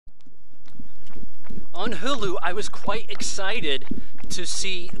on Hulu, I was quite excited to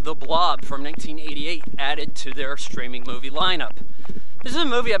see The Blob from 1988 added to their streaming movie lineup. This is a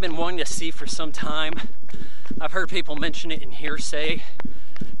movie I've been wanting to see for some time. I've heard people mention it in hearsay,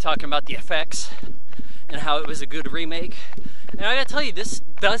 talking about the effects and how it was a good remake. And I gotta tell you, this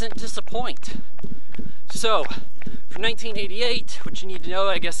doesn't disappoint. So, from 1988, what you need to know,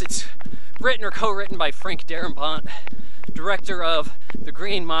 I guess it's written or co-written by Frank Darabont, director of The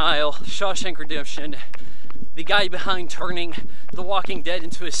Green Mile, Shawshank Redemption, the guy behind turning The Walking Dead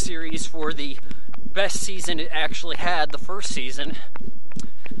into a series for the best season it actually had, the first season.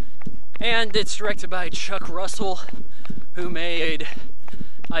 And it's directed by Chuck Russell, who made,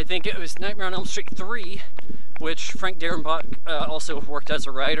 I think it was Nightmare on Elm Street 3, which Frank Darabont also worked as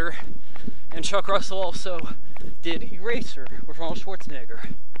a writer. And Chuck Russell also did Eraser with Arnold Schwarzenegger.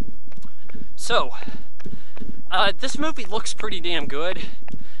 So, this movie looks pretty damn good.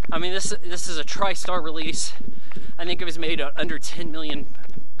 I mean, this is a tri-star release. I think it was made under $10 million,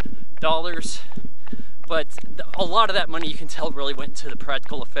 but a lot of that money, you can tell, really went into the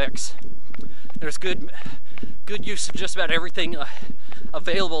practical effects. There's good use of just about everything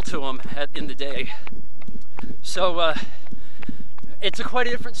available to them in the day. So it's quite a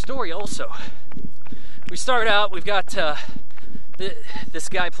different story also. We start out, we've got this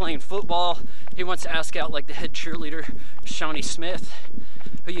guy playing football. He wants to ask out like the head cheerleader, Shawnee Smith,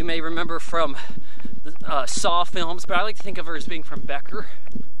 who you may remember from the Saw films, but I like to think of her as being from Becker.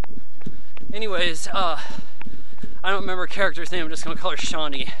 Anyways, I don't remember a character's name, I'm just going to call her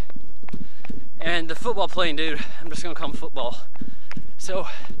Shawnee. And the football playing dude, I'm just going to call him Football. So,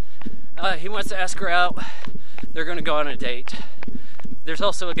 he wants to ask her out. They're going to go on a date. There's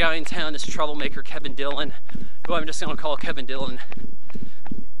also a guy in town, this troublemaker, Kevin Dillon, who I'm just going to call Kevin Dillon.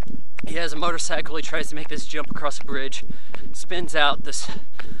 He has a motorcycle, he tries to make this jump across a bridge, spins out. This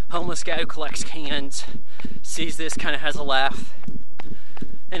homeless guy who collects cans sees this, kind of has a laugh,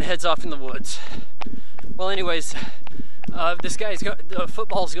 and heads off in the woods. Well, anyways, the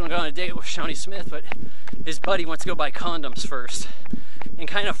football's going to go on a date with Shawnee Smith, but his buddy wants to go buy condoms first, and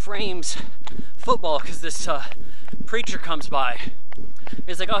kind of frames football because this preacher comes by.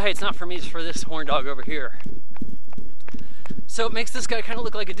 He's like, oh hey, it's not for me, it's for this horn dog over here. So it makes this guy kind of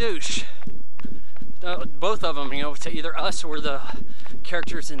look like a douche. Both of them, you know, to either us or the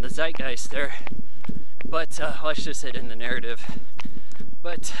characters in the zeitgeist there. But, well, I should have said in the narrative.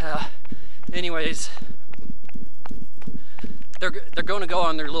 But, anyways, they're going to go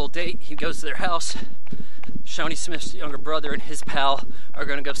on their little date. He goes to their house. Shawnee Smith's younger brother and his pal are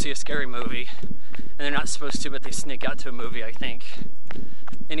going to go see a scary movie. And they're not supposed to, but they sneak out to a movie, I think.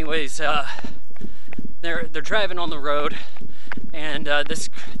 Anyways, they're driving on the road, and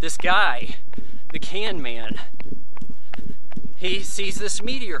this guy, the can man, he sees this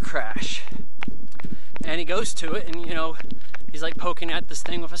meteor crash, and he goes to it, and you know, he's like poking at this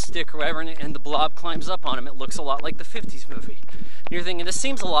thing with a stick or whatever, and the blob climbs up on him. It looks a lot like the 50s movie. And you're thinking, this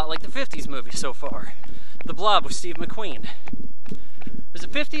seems a lot like the 50s movie so far. The Blob with Steve McQueen. Was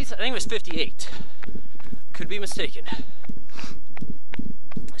it 50s? I think it was 58. Could be mistaken.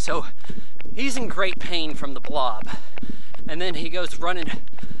 So he's in great pain from the blob, and then he goes running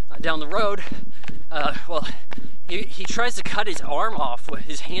down the road. Well, he tries to cut his arm off,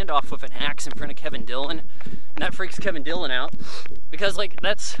 his hand off with an axe in front of Kevin Dillon, and that freaks Kevin Dillon out because, like,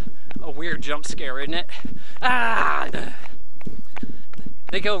 that's a weird jump scare, isn't it? Ah!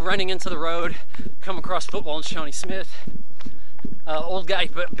 They go running into the road, come across Football and Shawnee Smith. Old guy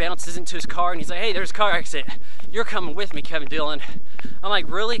bounces into his car, and he's like, hey, there's a car accident. You're coming with me, Kevin Dillon. I'm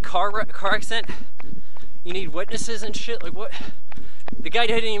like, really? Car accident? You need witnesses and shit? Like, what? The guy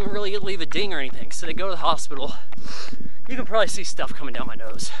didn't even really leave a ding or anything, so they go to the hospital. You can probably see stuff coming down my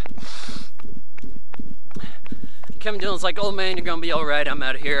nose. Kevin Dillon's like, oh man, you're gonna be alright, I'm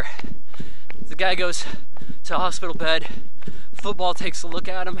out of here. The guy goes to a hospital bed. Football takes a look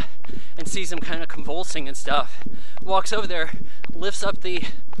at him and sees him kind of convulsing and stuff. Walks over there, lifts up the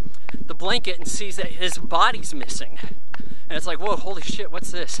blanket and sees that his body's missing. And it's like, whoa, holy shit,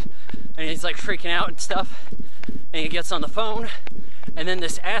 what's this? And he's like freaking out and stuff. And he gets on the phone, and then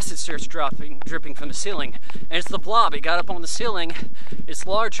this acid starts dripping from the ceiling. And it's the blob. It got up on the ceiling, it's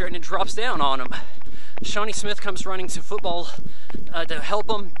larger, and it drops down on him. Shawnee Smith comes running to Football to help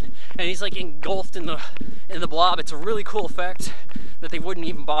him, and he's like engulfed in the blob. It's a really cool effect that they wouldn't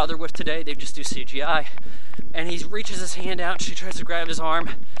even bother with today. They just do CGI. And he reaches his hand out, and she tries to grab his arm,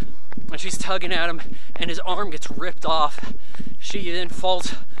 and she's tugging at him, and his arm gets ripped off. She then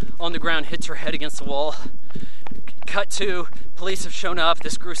falls on the ground, hits her head against the wall. Cut to, police have shown up,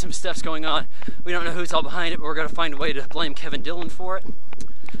 this gruesome stuff's going on. We don't know who's all behind it, but we're gonna find a way to blame Kevin Dillon for it.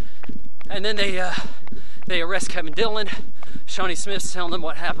 And then they They arrest Kevin Dillon. Shawnee Smith's telling them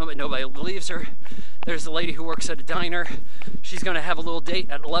what happened, but nobody believes her. There's a lady who works at a diner. She's going to have a little date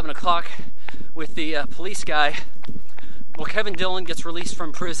at 11 o'clock with the police guy. Well, Kevin Dillon gets released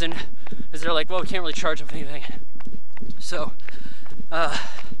from prison because they're like, well, we can't really charge him for anything. So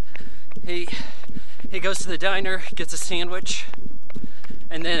he goes to the diner, gets a sandwich,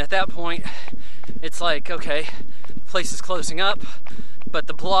 and then at that point, it's like, okay, the place is closing up, but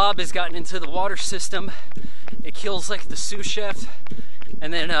the blob has gotten into the water system. It kills like the sous chef,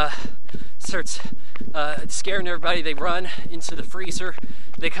 and then starts scaring everybody. They run into the freezer.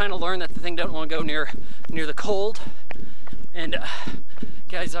 They kind of learn that the thing doesn't want to go near the cold. And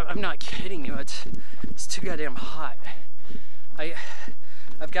guys, I'm not kidding you. It's too goddamn hot.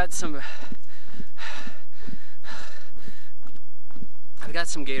 I've got some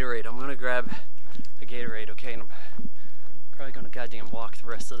Gatorade. I'm gonna grab a Gatorade, okay? And I'm probably gonna goddamn walk the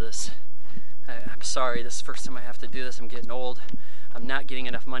rest of this. I'm sorry, this is the first time I have to do this. I'm getting old. I'm not getting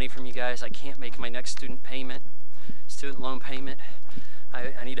enough money from you guys. I can't make my next student loan payment.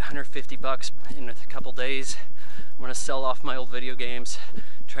 I need 150 bucks in a couple days. I'm gonna sell off my old video games,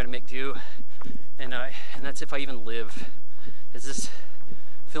 try to make do, and that's if I even live. Is this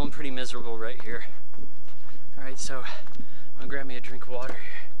feeling pretty miserable right here? All right, so I'm gonna grab me a drink of water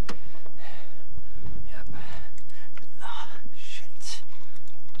here. Yep. Oh, shit.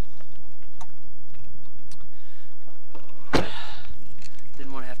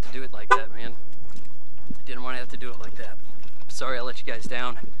 Didn't want to have to do it like that, man. Didn't want to have to do it like that. Sorry I let you guys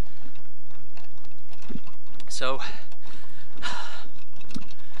down. So,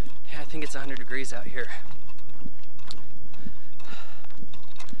 yeah, I think it's 100 degrees out here.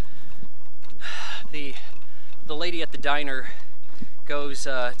 The lady at the diner goes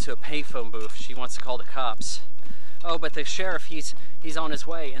to a payphone booth. She wants to call the cops. Oh, but the sheriff, he's on his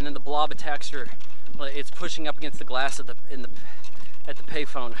way, and then the blob attacks her. It's pushing up against the glass at the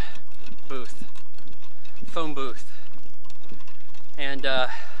payphone booth, phone booth, and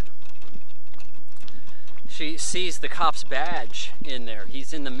she sees the cop's badge in there.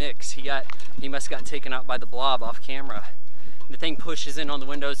 He's in the mix. He must have got taken out by the blob off camera. The thing pushes in on the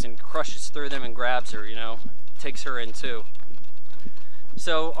windows and crushes through them and grabs her, you know, takes her in too.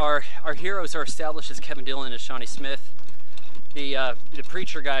 So our heroes are established as Kevin Dillon and Shawnee Smith. The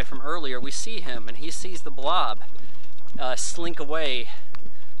preacher guy from earlier, we see him and he sees the blob slink away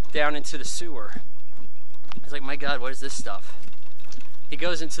down into the sewer. He's like, my God, what is this stuff? He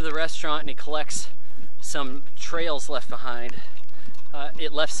goes into the restaurant and he collects some trails left behind.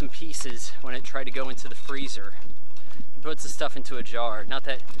 It left some pieces when it tried to go into the freezer. He puts the stuff into a jar. Not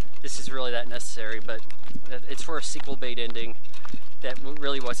that this is really that necessary, but it's for a sequel bait ending that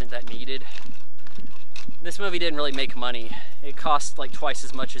really wasn't that needed. This movie didn't really make money. It cost like twice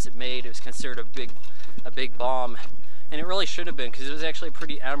as much as it made. It was considered a big bomb, and it really should have been, because it was actually a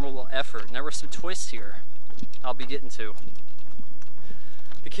pretty admirable effort. And there were some twists here I'll be getting to.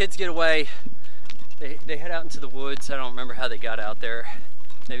 The kids get away. They head out into the woods. I don't remember how they got out there.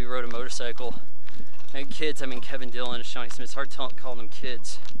 Maybe rode a motorcycle. And kids, I mean Kevin Dillon and Shawnee Smith. It's hard calling them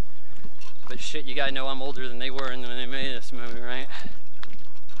kids. But shit, you gotta know I'm older than they were when they made this movie, right?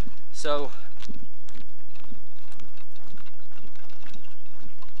 So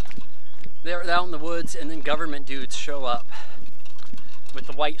they're out in the woods, and then government dudes show up with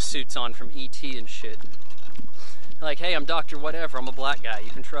the white suits on from E.T. and shit. They're like, hey, I'm Dr. Whatever. I'm a black guy.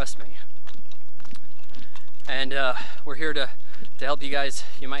 You can trust me. And we're here to help you guys.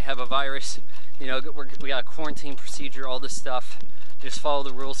 You might have a virus. You know, we got a quarantine procedure, all this stuff. You just follow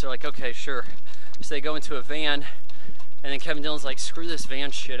the rules. They're like, okay, sure. So they go into a van, and then Kevin Dillon's like, screw this van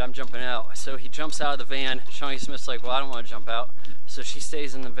shit, I'm jumping out. So he jumps out of the van. Shawnee Smith's like, well, I don't want to jump out. So she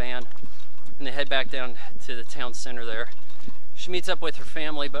stays in the van, and they head back down to the town center there. She meets up with her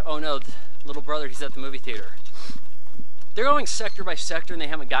family, but oh no, the little brother, he's at the movie theater. They're going sector by sector, and they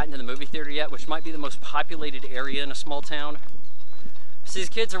haven't gotten to the movie theater yet, which might be the most populated area in a small town. So these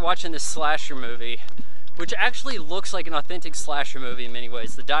kids are watching this slasher movie, which actually looks like an authentic slasher movie in many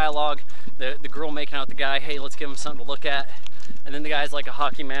ways. The dialogue, the girl making out with the guy, hey, let's give him something to look at. And then the guy's like a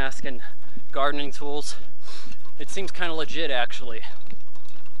hockey mask and gardening tools. It seems kind of legit, actually.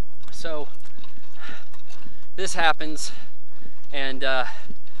 So this happens, and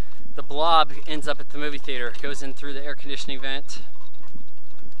the blob ends up at the movie theater, goes in through the air conditioning vent,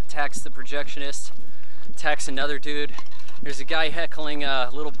 attacks the projectionist, attacks another dude. There's a guy heckling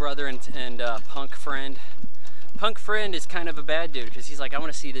little brother and punk friend. Punk friend is kind of a bad dude, because he's like, I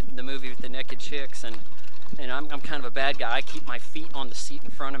want to see the movie with the naked chicks, and I'm kind of a bad guy. I keep my feet on the seat in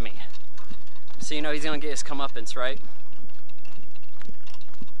front of me. So you know he's going to get his comeuppance, right?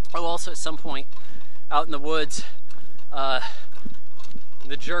 Oh, also at some point, out in the woods,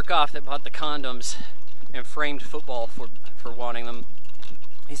 the jerk-off that bought the condoms and framed football for wanting them,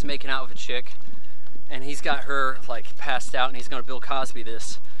 he's making out with a chick, and he's got her like passed out, and he's gonna Bill Cosby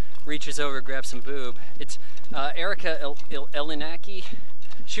this. Reaches over, grabs some boob. It's Erica Elinaki.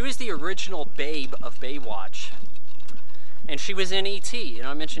 She was the original Babe of Baywatch, and she was in E.T. You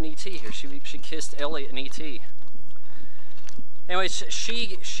know, I mentioned E.T. here. She kissed Elliot in E.T. Anyways,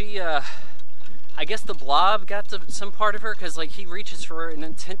 I guess the Blob got some part of her, because like he reaches for her and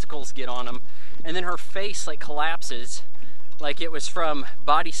then tentacles get on him, and then her face like collapses, like it was from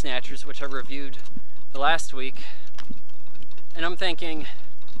Body Snatchers, which I reviewed last week. And I'm thinking,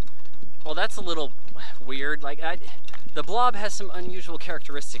 well, that's a little weird. Like the Blob has some unusual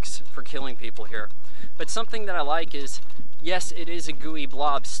characteristics for killing people here, but something that I like is, yes, it is a gooey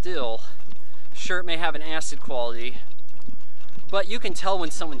blob still. Sure, it may have an acid quality, but you can tell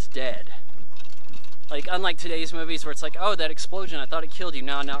when someone's dead. Like, unlike today's movies where it's like, oh, that explosion, I thought it killed you.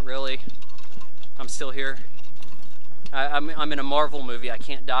 No, not really. I'm still here. I'm in a Marvel movie. I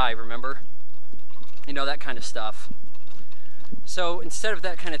can't die, remember? You know, that kind of stuff. So instead of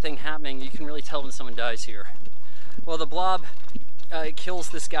that kind of thing happening, you can really tell when someone dies here. Well, the Blob kills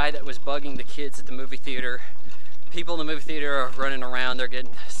this guy that was bugging the kids at the movie theater. People in the movie theater are running around. They're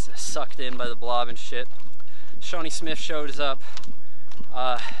getting sucked in by the Blob and shit. Shawnee Smith shows up.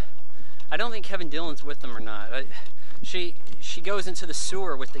 I don't think Kevin Dillon's with them or not. She goes into the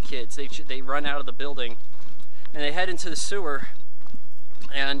sewer with the kids. They run out of the building, and they head into the sewer,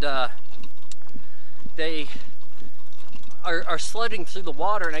 and they are sledding through the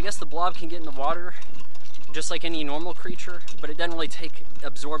water, and I guess the Blob can get in the water just like any normal creature, but it doesn't really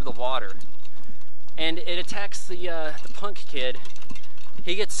absorb the water. And it attacks the punk kid.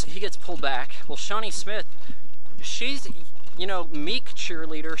 He gets pulled back. Well, Shawnee Smith, she's, you know, meek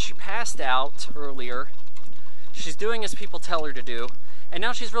cheerleader. She passed out earlier. She's doing as people tell her to do, and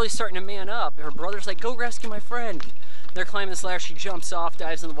now she's really starting to man up. Her brother's like, go rescue my friend. They're climbing this ladder. She jumps off,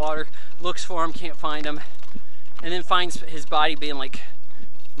 dives in the water, looks for him, can't find him, and then finds his body being like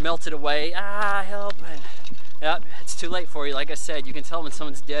melted away. Ah, help. And, yep, it's too late for you. Like I said, you can tell when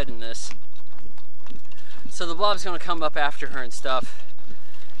someone's dead in this. So the Blob's gonna come up after her and stuff,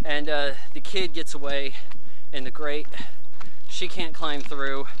 and the kid gets away in the grate. She can't climb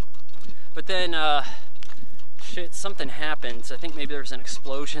through, but then shit, something happens. I think maybe there was an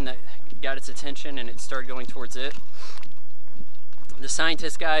explosion that got its attention, and it started going towards it. The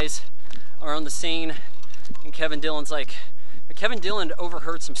scientist guys are on the scene, and Kevin Dillon's like, Kevin Dillon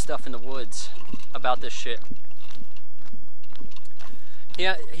overheard some stuff in the woods about this shit.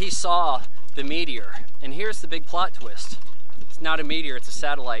 Yeah, he saw the meteor, and here's the big plot twist. It's not a meteor, it's a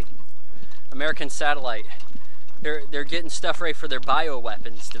satellite. American satellite. They're getting stuff ready for their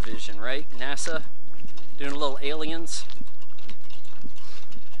bioweapons division, right? NASA, doing little aliens.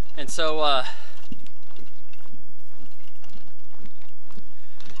 And so,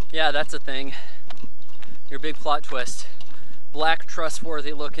 yeah, that's a thing. Your big plot twist. Black,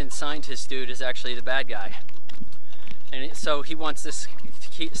 trustworthy looking scientist dude is actually the bad guy. And so he wants this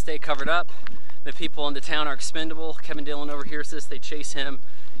to stay covered up. The people in the town are expendable. Kevin Dillon overhears this, they chase him.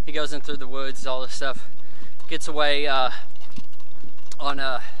 He goes in through the woods, all this stuff. Gets away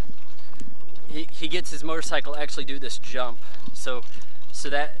he gets his motorcycle to actually do this jump. So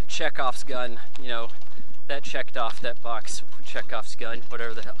that Chekhov's gun, you know, that checked off that box for Chekhov's gun,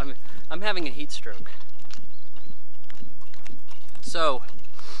 whatever the hell. I'm having a heat stroke. So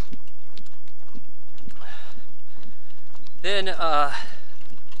then I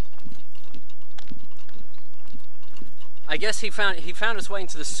guess he found his way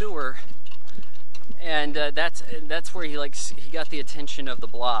into the sewer, and that's where he got the attention of the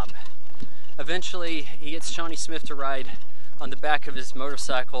Blob. Eventually, he gets Shawnee Smith to ride on the back of his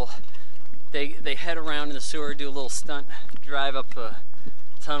motorcycle. They head around in the sewer, do a little stunt drive up a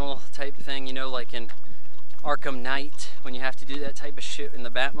tunnel type thing, you know, like in Arkham Knight, when you have to do that type of shit in the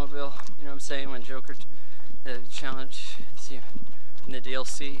Batmobile. You know what I'm saying? When Joker challenge in the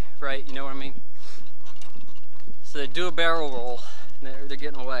DLC, right? You know what I mean? So they do a barrel roll, and they're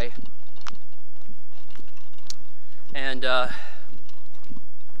getting away. And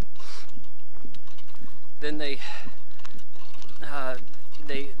then they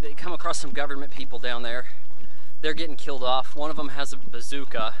come across some government people down there. They're getting killed off. One of them has a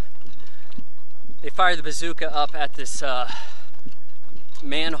bazooka. They fire the bazooka up at this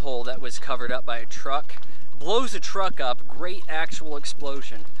manhole that was covered up by a truck. Blows a truck up. Great actual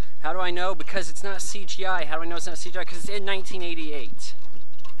explosion. How do I know? Because it's not CGI. How do I know it's not CGI? Because it's in 1988.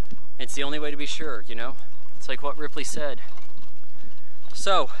 It's the only way to be sure, you know? It's like what Ripley said.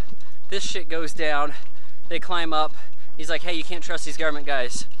 So, This shit goes down. They climb up. He's like, hey, you can't trust these government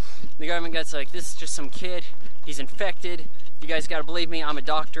guys. And the government guy's like, this is just some kid. He's infected. You guys gotta believe me, I'm a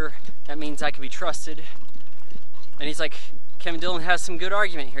doctor. That means I can be trusted. And he's like, Kevin Dillon has some good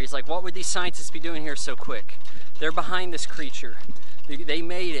argument here. He's like, what would these scientists be doing here so quick? They're behind this creature. They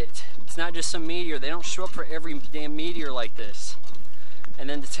made it. It's not just some meteor. They don't show up for every damn meteor like this. And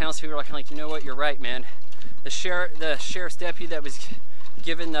then the townspeople are like, you know what, you're right, man. The sheriff's deputy that was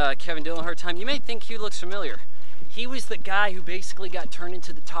giving Kevin Dillon a hard time, you may think he looks familiar. He was the guy who basically got turned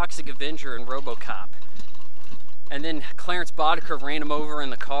into the Toxic Avenger in RoboCop. And then Clarence Boddicker ran him over in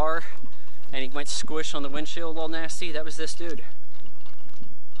the car, and he went squish on the windshield all nasty. That was this dude.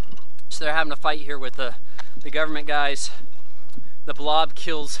 So they're having a fight here with the government guys. The Blob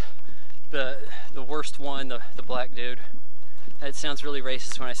kills the worst one, the black dude. That sounds really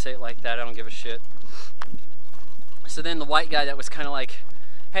racist when I say it like that. I don't give a shit. So then the white guy that was kind of like,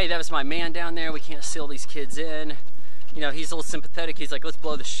 hey, that was my man down there. We can't seal these kids in. You know, he's a little sympathetic. He's like, let's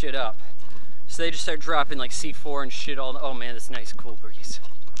blow this shit up. So they just start dropping like C4 and shit all. Oh man, this nice cool breeze.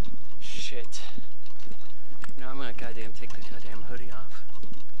 Shit. You know, I'm gonna goddamn take the goddamn hoodie off.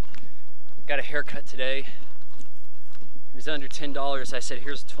 Got a haircut today. It was under $10. I said,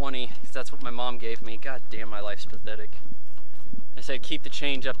 here's 20, because that's what my mom gave me. God damn, my life's pathetic. I said, keep the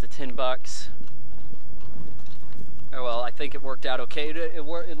change up to 10 bucks. Oh well, I think it worked out okay.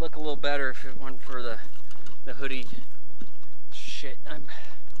 It'd look a little better if it weren't for the hoodie. Shit,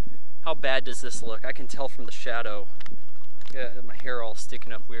 how bad does this look? I can tell from the shadow. Yeah, my hair all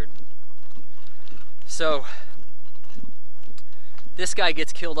sticking up weird. So, this guy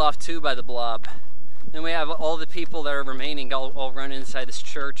gets killed off too by the Blob. Then we have all the people that are remaining all run inside this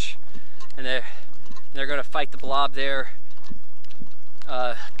church, and they're going to fight the Blob there.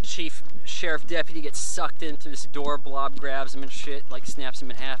 Chief Sheriff Deputy gets sucked in through this door. Blob grabs him and shit, like snaps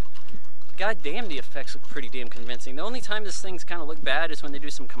him in half. God damn, the effects look pretty damn convincing. The only time this thing's kind of look bad is when they do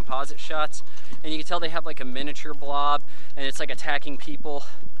some composite shots, and you can tell they have like a miniature Blob, and it's like attacking people,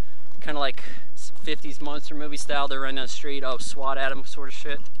 kind of like 50s monster movie style. They're running down the street, oh, SWAT at them sort of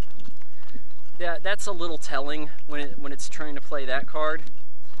shit. Yeah, that's a little telling when it's trying to play that card.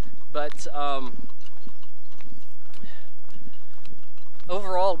 But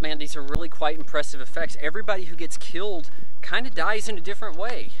overall, man, these are really quite impressive effects. Everybody who gets killed kind of dies in a different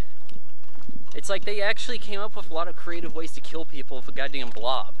way. It's like they actually came up with a lot of creative ways to kill people with a goddamn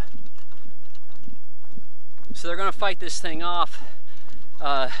Blob. So they're gonna fight this thing off.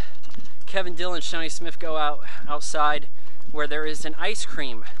 Kevin Dillon and Shawnee Smith go outside where there is an ice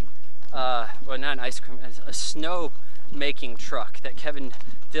cream, well, not an ice cream, a snow making truck that Kevin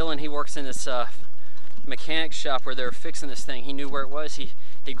Dillon, he works in this mechanic shop where they're fixing this thing. He knew where it was.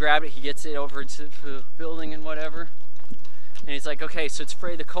 He grabbed it, he gets it over to the building and whatever. And he's like, okay, so it's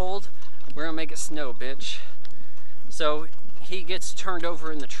afraid of the cold. We're gonna make it snow, bitch. So he gets turned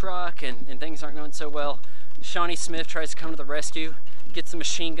over in the truck and things aren't going so well. Shawnee Smith tries to come to the rescue, gets the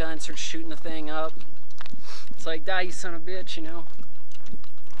machine gun, starts shooting the thing up. It's like, die, you son of a bitch, you know?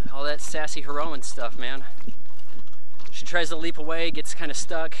 All that sassy heroine stuff, man. She tries to leap away, gets kind of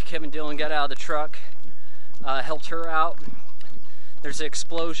stuck. Kevin Dillon got out of the truck, helped her out. There's an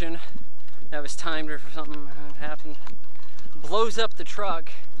explosion. That was timed for something happened. Blows up the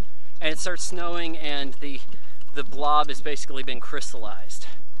truck, and it starts snowing, and the Blob has basically been crystallized.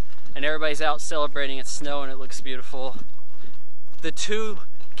 And everybody's out celebrating its snow, and it looks beautiful. The two,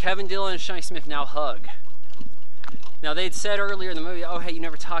 Kevin Dillon and Shawnee Smith, now hug. Now, they'd said earlier in the movie, oh, hey, you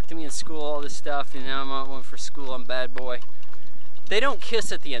never talked to me in school, all this stuff, and now I'm not one for school, I'm a bad boy. They don't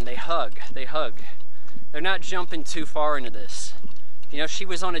kiss at the end, they hug. They hug. They're not jumping too far into this. You know, she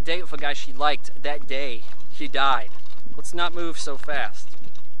was on a date with a guy she liked that day. She died. Let's not move so fast.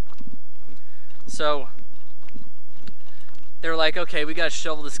 So, they're like, okay, we gotta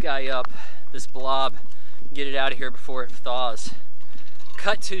shovel this guy up, this Blob, get it out of here before it thaws.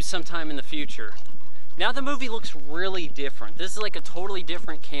 Cut to sometime in the future. Now the movie looks really different. This is like a totally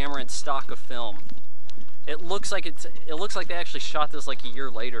different camera and stock of film. It looks like they actually shot this like a year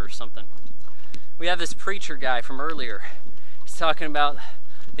later or something. We have this preacher guy from earlier. He's talking about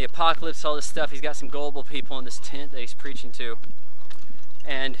the apocalypse, all this stuff. He's got some gullible people in this tent that he's preaching to.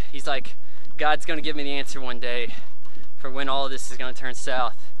 And he's like, God's gonna give me the answer one day for when all of this is gonna turn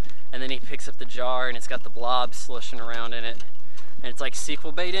south. And then he picks up the jar and it's got the Blob slushing around in it. And it's like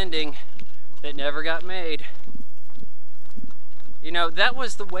sequel bait ending that never got made. You know, that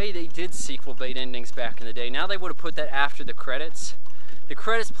was the way they did sequel bait endings back in the day. Now they would have put that after the credits. The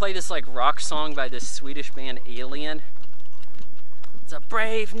credits play this like rock song by this Swedish band Alien. It's a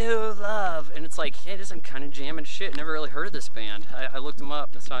brave new love. And it's like, hey, this is kind of jamming shit. Never really heard of this band. I looked them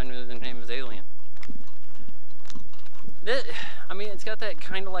up. That's how I knew the name was Alien. I mean, it's got that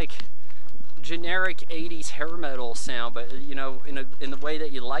kind of like generic 80s hair metal sound, but you know, in the way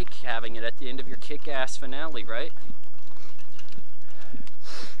that you like having it at the end of your kick-ass finale, right?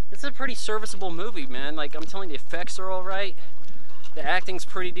 It's a pretty serviceable movie, man. Like, I'm telling you, the effects are all right. The acting's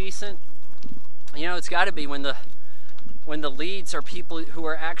pretty decent. You know, it's got to be when the leads are people who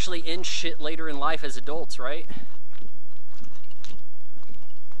are actually in shit later in life as adults, right?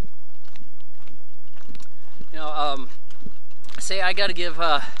 You know, say I got to give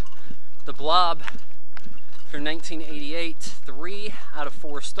the Blob from 1988 3 out of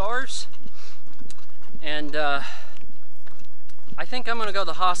 4 stars, and I think I'm gonna go to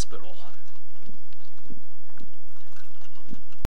the hospital.